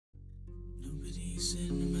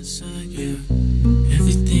sitting on my side, yeah.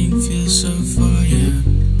 Everything feels so far, yeah.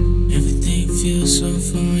 Everything feels so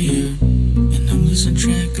far, yeah. And I'm losing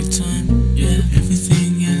track of time, yeah.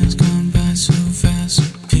 Everything has gone by so fast.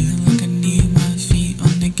 Feeling like I need my feet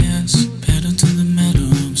on the gas. Pedal to the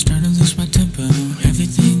metal, I'm starting to lose my tempo.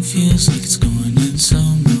 Everything feels like it's going in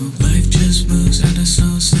slow-mo. Life just moves at a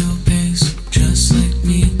slow, still pace. Just like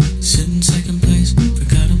me, sitting second place.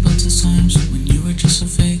 Forgot about the times when you were just so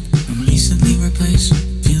fake. I'm recently replaced.